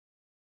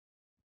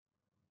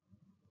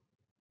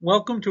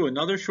Welcome to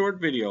another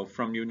short video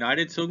from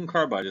United Silicon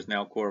Carbide is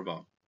now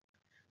Qorvo.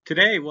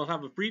 Today we'll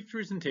have a brief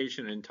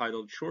presentation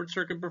entitled Short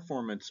Circuit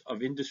Performance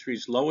of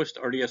Industry's Lowest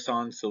RDS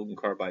on Silicon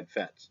Carbide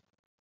FETs.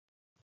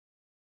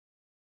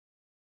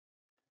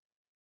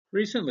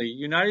 Recently,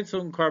 United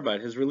Silicon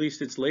Carbide has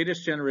released its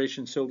latest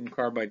generation silicon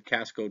carbide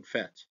cascode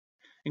FETs,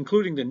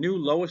 including the new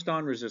lowest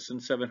on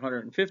resistance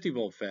 750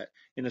 volt FET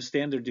in a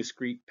standard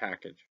discrete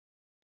package.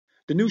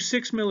 The new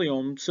 6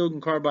 milliohm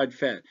silicon carbide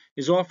FET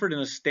is offered in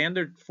a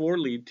standard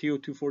 4-lead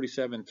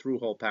TO247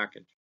 through-hole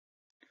package.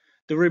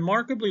 The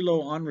remarkably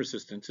low on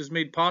resistance is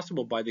made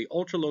possible by the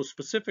ultra-low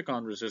specific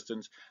on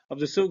resistance of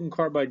the silicon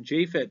carbide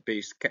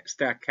JFET-based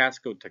stack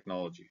cascode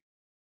technology.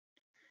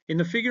 In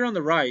the figure on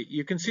the right,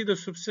 you can see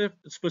the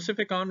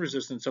specific on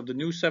resistance of the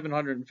new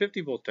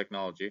 750 volt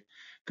technology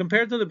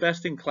compared to the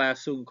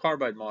best-in-class silicon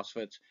carbide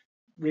MOSFETs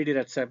rated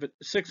at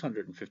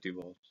 650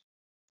 volts.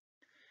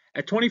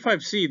 At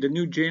 25C, the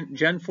new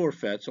Gen 4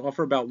 FETs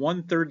offer about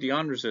 1/3 the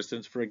on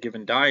resistance for a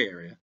given die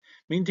area,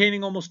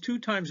 maintaining almost 2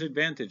 times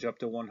advantage up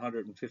to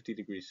 150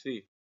 degrees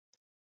C.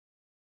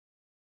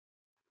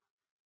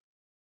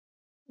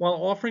 While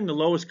offering the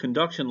lowest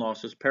conduction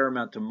losses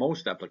paramount to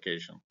most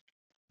applications,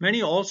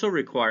 many also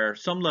require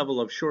some level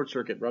of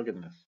short-circuit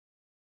ruggedness.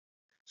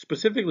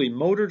 Specifically,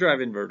 motor drive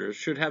inverters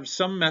should have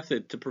some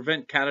method to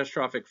prevent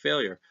catastrophic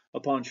failure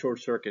upon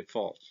short-circuit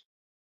faults.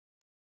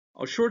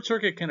 A short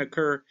circuit can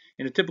occur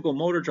in a typical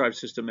motor drive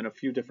system in a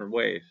few different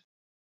ways.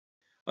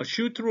 A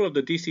shoot-through of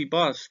the DC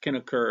bus can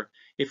occur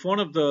if one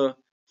of the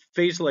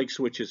phase-leg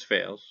switches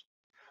fails,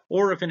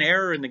 or if an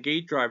error in the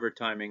gate driver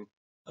timing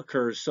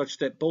occurs such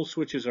that both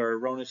switches are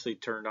erroneously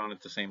turned on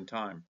at the same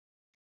time.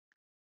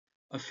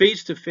 A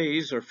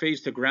phase-to-phase or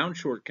phase-to-ground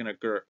short can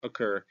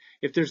occur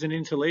if there's an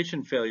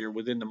insulation failure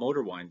within the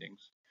motor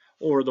windings,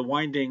 or the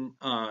winding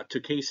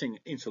to casing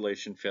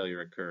insulation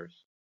failure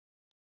occurs.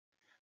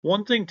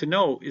 One thing to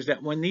note is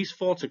that when these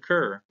faults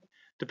occur,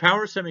 the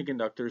power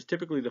semiconductor is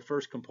typically the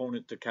first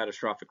component to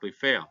catastrophically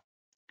fail.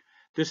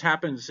 This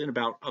happens in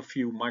about a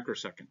few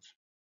microseconds.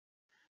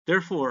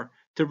 Therefore,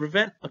 to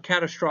prevent a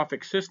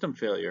catastrophic system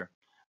failure,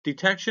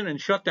 detection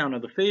and shutdown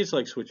of the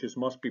phase-leg switches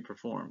must be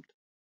performed.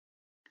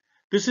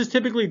 This is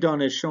typically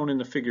done as shown in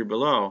the figure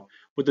below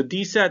with a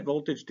DSAT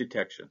voltage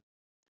detection,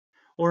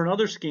 or in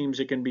other schemes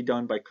it can be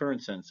done by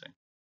current sensing.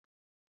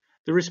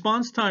 The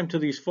response time to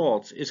these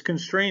faults is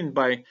constrained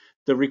by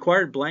the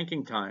required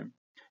blanking time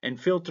and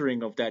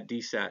filtering of that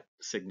DSAT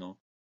signal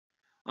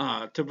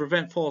to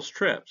prevent false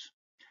trips,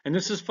 and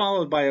this is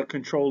followed by a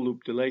control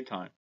loop delay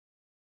time.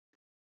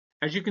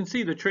 As you can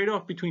see, the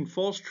trade-off between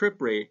false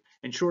trip rate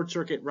and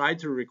short-circuit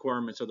ride-through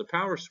requirements of the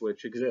power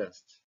switch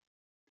exists.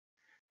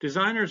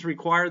 Designers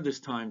require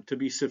this time to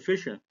be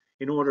sufficient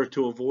in order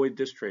to avoid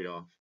this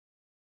trade-off.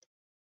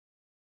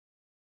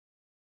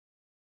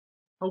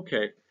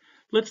 Okay.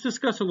 Let's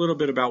discuss a little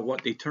bit about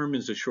what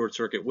determines the short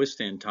circuit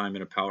withstand time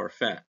in a power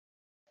FET.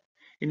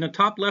 In the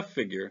top left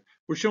figure,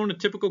 we're showing a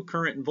typical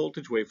current and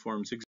voltage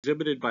waveforms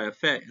exhibited by a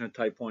FET in a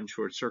type 1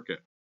 short circuit.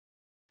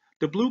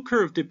 The blue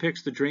curve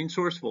depicts the drain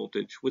source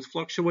voltage with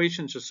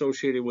fluctuations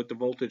associated with the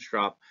voltage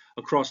drop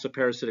across the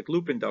parasitic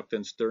loop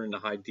inductance during the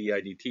high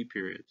DIDT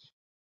periods.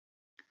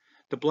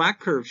 The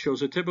black curve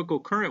shows a typical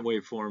current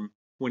waveform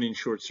when in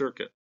short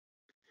circuit.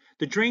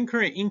 The drain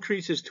current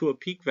increases to a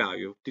peak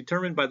value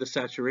determined by the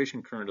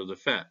saturation current of the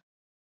FET.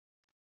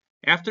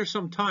 After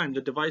some time, the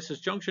device's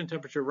junction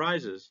temperature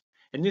rises,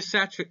 and this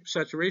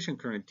saturation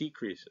current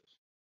decreases.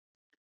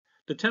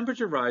 The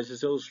temperature rise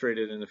is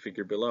illustrated in the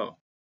figure below.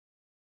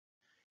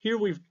 Here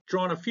we've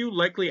drawn a few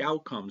likely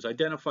outcomes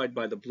identified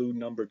by the blue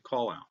numbered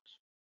callouts.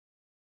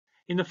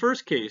 In the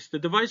first case, the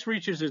device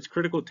reaches its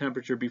critical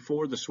temperature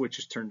before the switch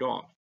is turned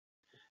off.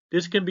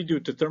 This can be due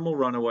to thermal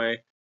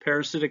runaway,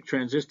 parasitic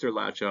transistor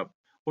latch-up,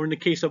 or in the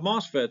case of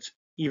MOSFETs,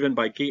 even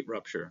by gate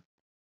rupture.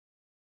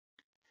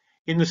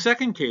 In the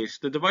second case,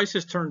 the device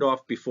is turned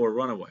off before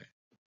runaway.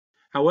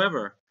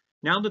 However,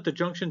 now that the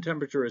junction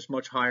temperature is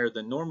much higher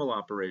than normal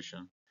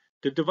operation,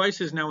 the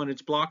device is now in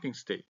its blocking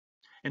state,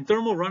 and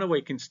thermal runaway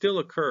can still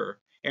occur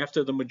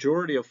after the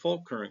majority of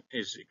fault current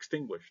is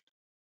extinguished.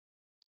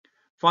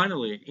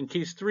 Finally, in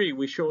case 3,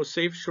 we show a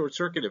safe short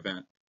circuit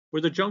event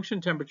where the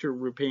junction temperature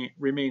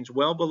remains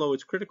well below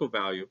its critical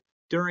value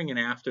during and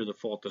after the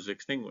fault is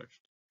extinguished.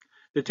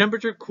 The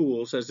temperature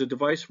cools as the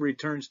device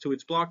returns to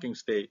its blocking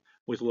state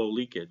with low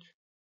leakage.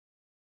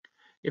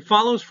 It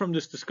follows from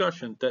this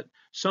discussion that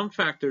some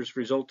factors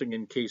resulting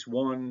in case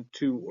 1,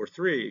 2, or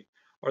 3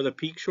 are the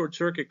peak short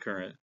circuit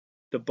current,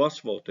 the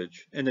bus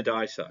voltage, and the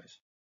die size.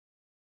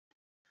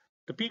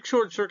 The peak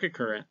short circuit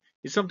current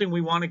is something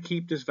we want to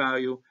keep this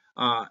value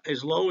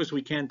as low as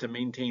we can to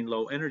maintain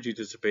low energy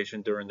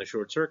dissipation during the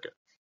short circuit.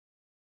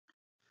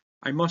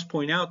 I must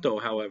point out though,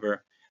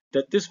 however,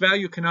 that this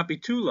value cannot be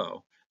too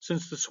low,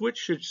 since the switch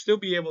should still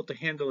be able to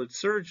handle its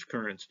surge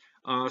currents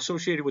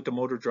associated with the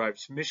motor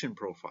drive's mission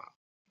profile.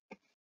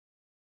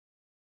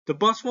 The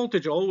bus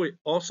voltage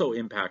also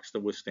impacts the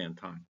withstand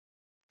time.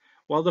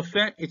 While the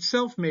FET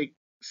itself may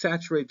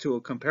saturate to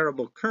a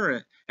comparable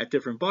current at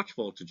different bus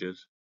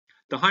voltages,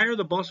 The higher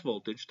the bus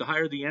voltage, the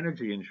higher the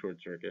energy in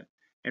short circuit,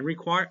 and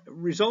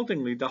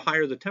resultingly, the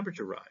higher the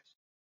temperature rise.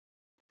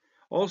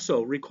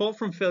 Also, recall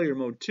from failure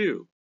mode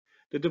 2,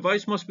 the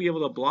device must be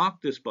able to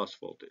block this bus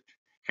voltage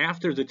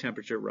after the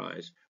temperature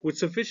rise with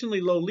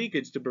sufficiently low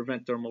leakage to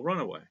prevent thermal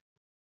runaway.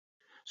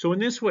 So in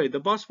this way, the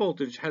bus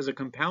voltage has a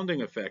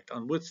compounding effect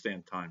on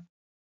withstand time.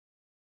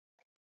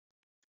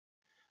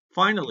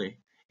 Finally,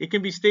 it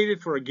can be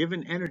stated for a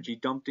given energy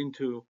dumped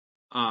into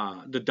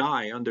the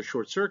die under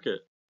short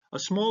circuit, a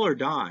smaller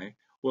die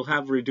will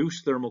have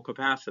reduced thermal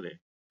capacity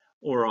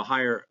or a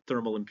higher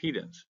thermal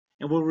impedance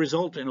and will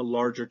result in a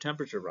larger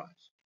temperature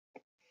rise.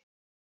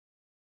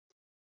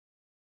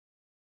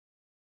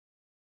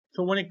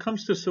 So when it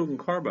comes to silicon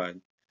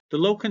carbide, the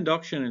low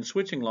conduction and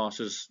switching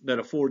losses that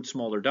afford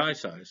smaller die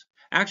size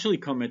actually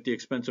come at the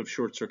expense of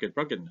short circuit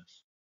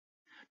ruggedness.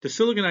 The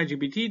silicon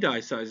IGBT die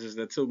sizes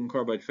that silicon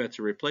carbide FETs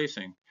are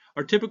replacing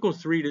are typically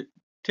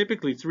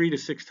 3 to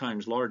 6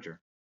 times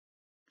larger.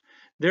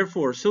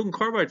 Therefore, silicon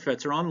carbide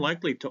FETs are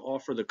unlikely to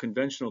offer the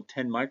conventional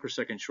 10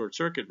 microsecond short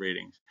circuit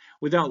ratings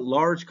without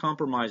large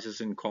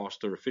compromises in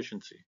cost or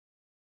efficiency.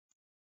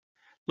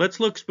 Let's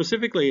look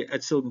specifically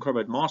at silicon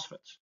carbide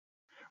MOSFETs.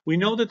 We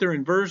know that their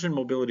inversion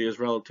mobility is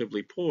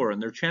relatively poor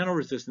and their channel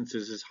resistance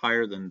is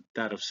higher than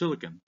that of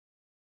silicon.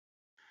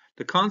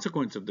 The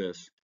consequence of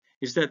this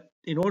is that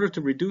in order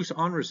to reduce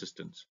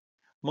on-resistance,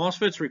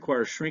 MOSFETs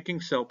require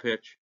shrinking cell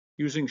pitch,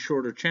 using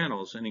shorter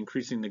channels, and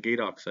increasing the gate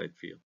oxide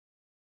field.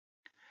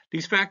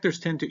 These factors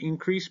tend to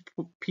increase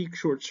peak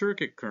short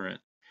circuit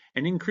current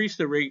and increase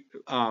the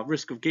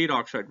risk of gate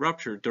oxide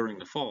rupture during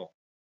the fall.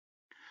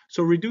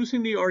 So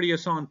reducing the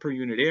RDS on per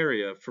unit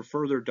area for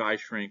further die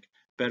shrink,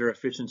 better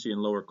efficiency,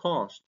 and lower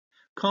cost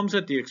comes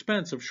at the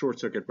expense of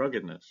short circuit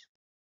ruggedness.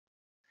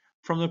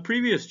 From the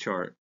previous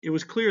chart, it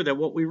was clear that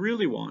what we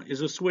really want is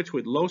a switch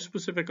with low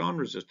specific on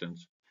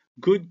resistance,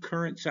 good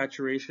current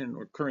saturation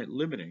or current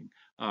limiting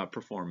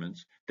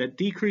performance that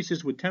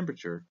decreases with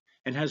temperature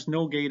and has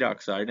no gate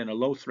oxide and a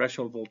low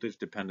threshold voltage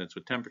dependence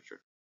with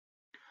temperature.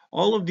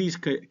 All of these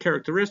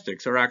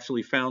characteristics are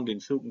actually found in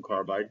silicon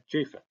carbide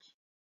JFETs.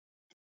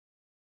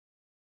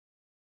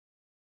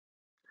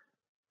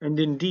 And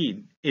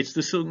indeed, it's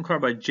the silicon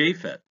carbide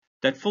JFET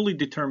that fully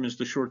determines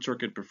the short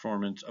circuit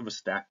performance of a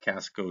stacked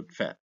cascode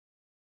FET.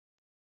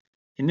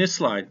 In this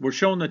slide, we're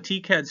showing the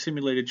TCAD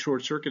simulated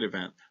short circuit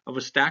event of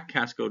a stacked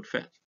cascode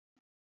FET.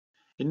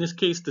 In this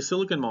case, the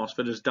silicon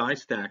MOSFET is die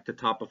stacked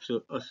atop of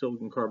a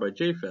silicon carbide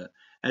JFET,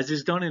 as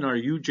is done in our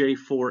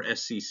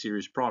UJ4SC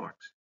series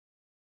products.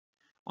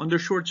 Under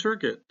short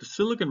circuit, the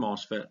silicon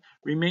MOSFET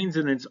remains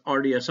in its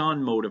RDS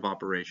on mode of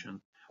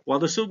operation, while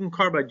the silicon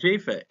carbide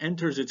JFET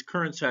enters its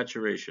current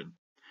saturation,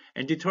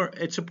 and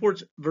it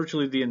supports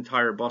virtually the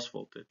entire bus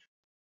voltage.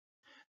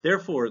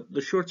 Therefore,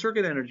 the short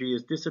circuit energy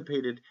is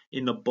dissipated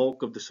in the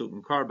bulk of the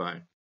silicon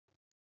carbide.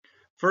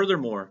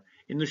 Furthermore,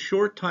 in the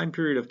short time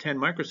period of 10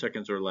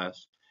 microseconds or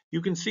less,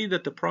 you can see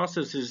that the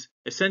process is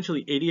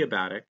essentially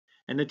adiabatic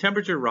and the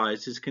temperature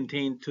rise is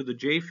contained to the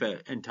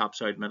JFET and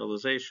topside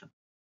metallization.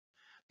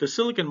 The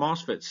silicon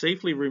MOSFET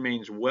safely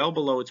remains well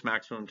below its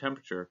maximum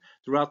temperature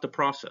throughout the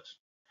process,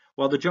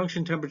 while the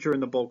junction temperature in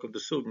the bulk of the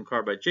silicon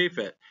carbide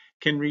JFET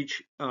can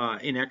reach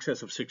in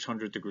excess of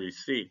 600 degrees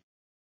C.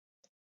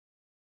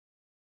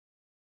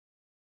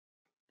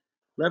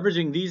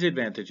 Leveraging these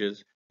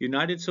advantages,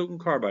 United Silicon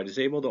Carbide is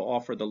able to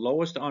offer the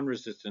lowest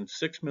on-resistance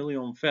 6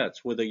 milliohm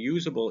FETs with a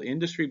usable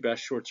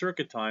industry-best short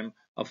circuit time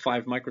of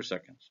 5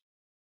 microseconds.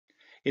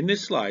 In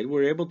this slide,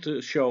 we're able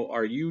to show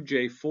our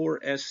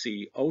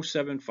UJ4SC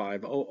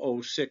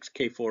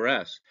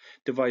 075006K4S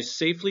device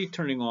safely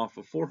turning off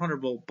a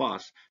 400-volt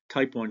bus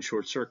Type 1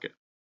 short circuit.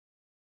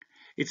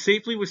 It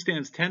safely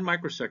withstands 10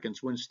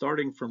 microseconds when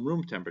starting from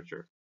room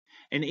temperature,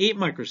 and 8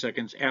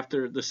 microseconds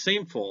after the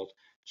same fault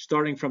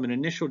starting from an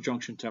initial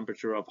junction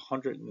temperature of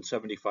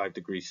 175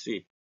 degrees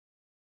C.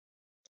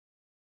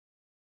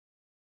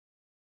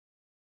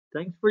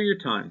 Thanks for your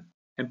time,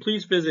 and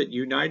please visit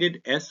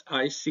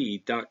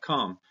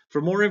unitedsic.com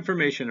for more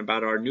information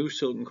about our new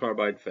silicon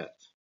carbide FETs.